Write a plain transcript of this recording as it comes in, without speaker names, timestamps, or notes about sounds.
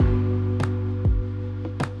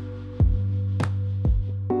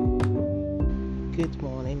Good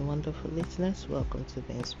morning, wonderful listeners. Welcome to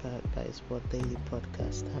the Inspired by His Word Daily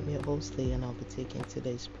podcast. I'm your host, Lee, and I'll be taking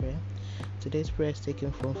today's prayer. Today's prayer is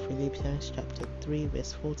taken from Philippians chapter 3,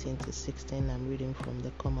 verse 14 to 16. I'm reading from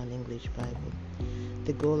the Common English Bible.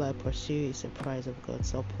 The goal I pursue is the prize of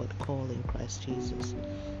God's upward call in Christ Jesus.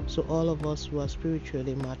 So all of us who are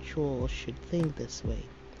spiritually mature should think this way.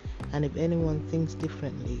 And if anyone thinks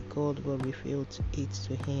differently, God will reveal it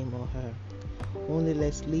to him or her. Only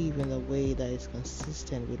let's live in a way that is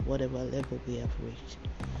consistent with whatever level we have reached.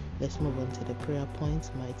 Let's move on to the prayer points.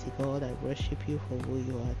 Mighty God, I worship you for who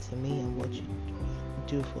you are to me and what you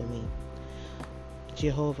do for me.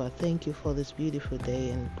 Jehovah, thank you for this beautiful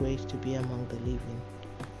day and grace to be among the living.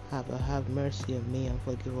 Have mercy on me and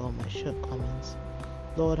forgive all my shortcomings.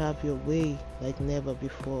 Lord, have your way like never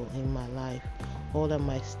before in my life. Order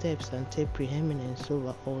my steps and take preeminence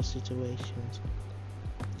over all situations.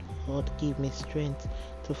 Lord, give me strength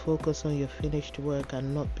to focus on your finished work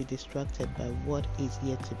and not be distracted by what is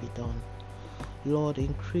yet to be done. Lord,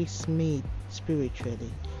 increase me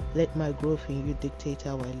spiritually. Let my growth in you dictate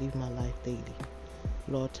how I live my life daily.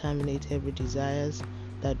 Lord, terminate every desire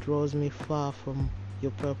that draws me far from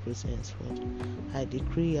your purpose henceforth. I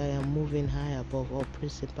decree I am moving high above all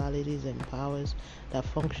principalities and powers that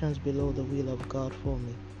functions below the will of God for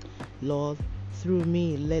me. Lord, through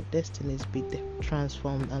me, let destinies be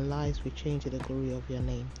transformed and lives be changed to the glory of your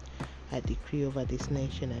name. I decree over this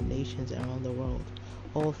nation and nations around the world,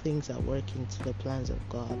 all things are working to the plans of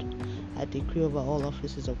God. I decree over all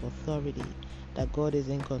offices of authority that God is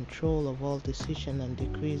in control of all decisions and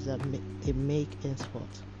decrees that they make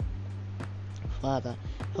henceforth. Father,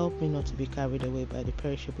 help me not to be carried away by the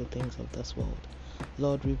perishable things of this world.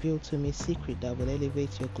 Lord, reveal to me secret that will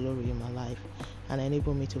elevate your glory in my life and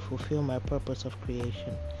enable me to fulfill my purpose of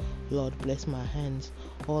creation. Lord, bless my hands.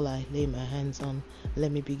 All I lay my hands on,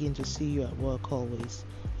 let me begin to see you at work always.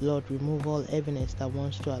 Lord, remove all heaviness that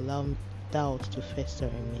wants to allow doubt to fester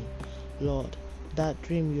in me. Lord, that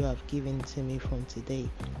dream you have given to me from today,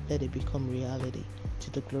 let it become reality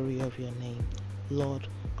to the glory of your name. Lord,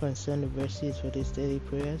 concern the verses for these daily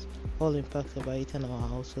prayers, all impacted by it in our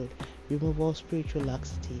household. Remove all spiritual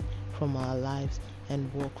laxity from our lives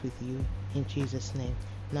and walk with you in Jesus' name.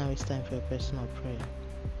 Now it's time for a personal prayer.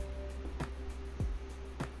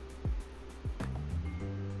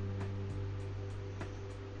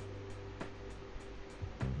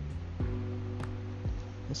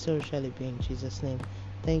 And so shall it be in Jesus' name.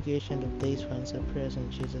 Thank you, Ancient of Days, for answering prayers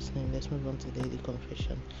in Jesus' name. Let's move on to daily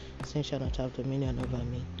confession. Sin shall not have dominion over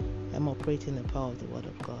me. I'm operating the power of the Word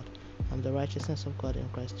of God. I'm the righteousness of God in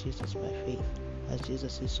Christ Jesus by faith. As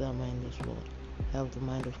Jesus is, so am I in this world. I have the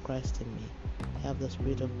mind of Christ in me. I have the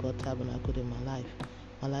Spirit of God tabernacled in my life.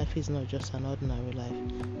 My life is not just an ordinary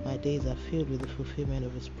life. My days are filled with the fulfillment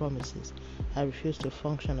of His promises. I refuse to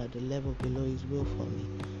function at the level below His will for me.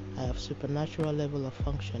 I have supernatural level of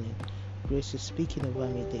functioning. Grace is speaking over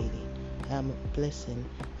me daily. I am a blessing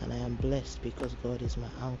and I am blessed because God is my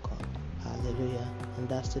anchor. Hallelujah. And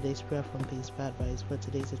that's today's prayer from Be Inspired by His Word.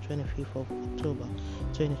 Today is the 25th of October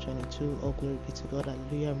 2022. All glory be to God.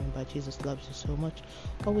 Hallelujah. Remember, Jesus loves you so much.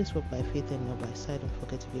 Always walk by faith and not by sight. Don't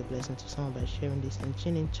forget to be a blessing to someone by sharing this and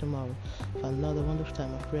tune in tomorrow for another wonderful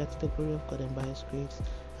time of prayer to the glory of God and by His grace.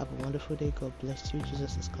 Have a wonderful day. God bless you.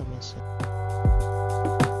 Jesus is coming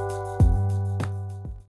soon.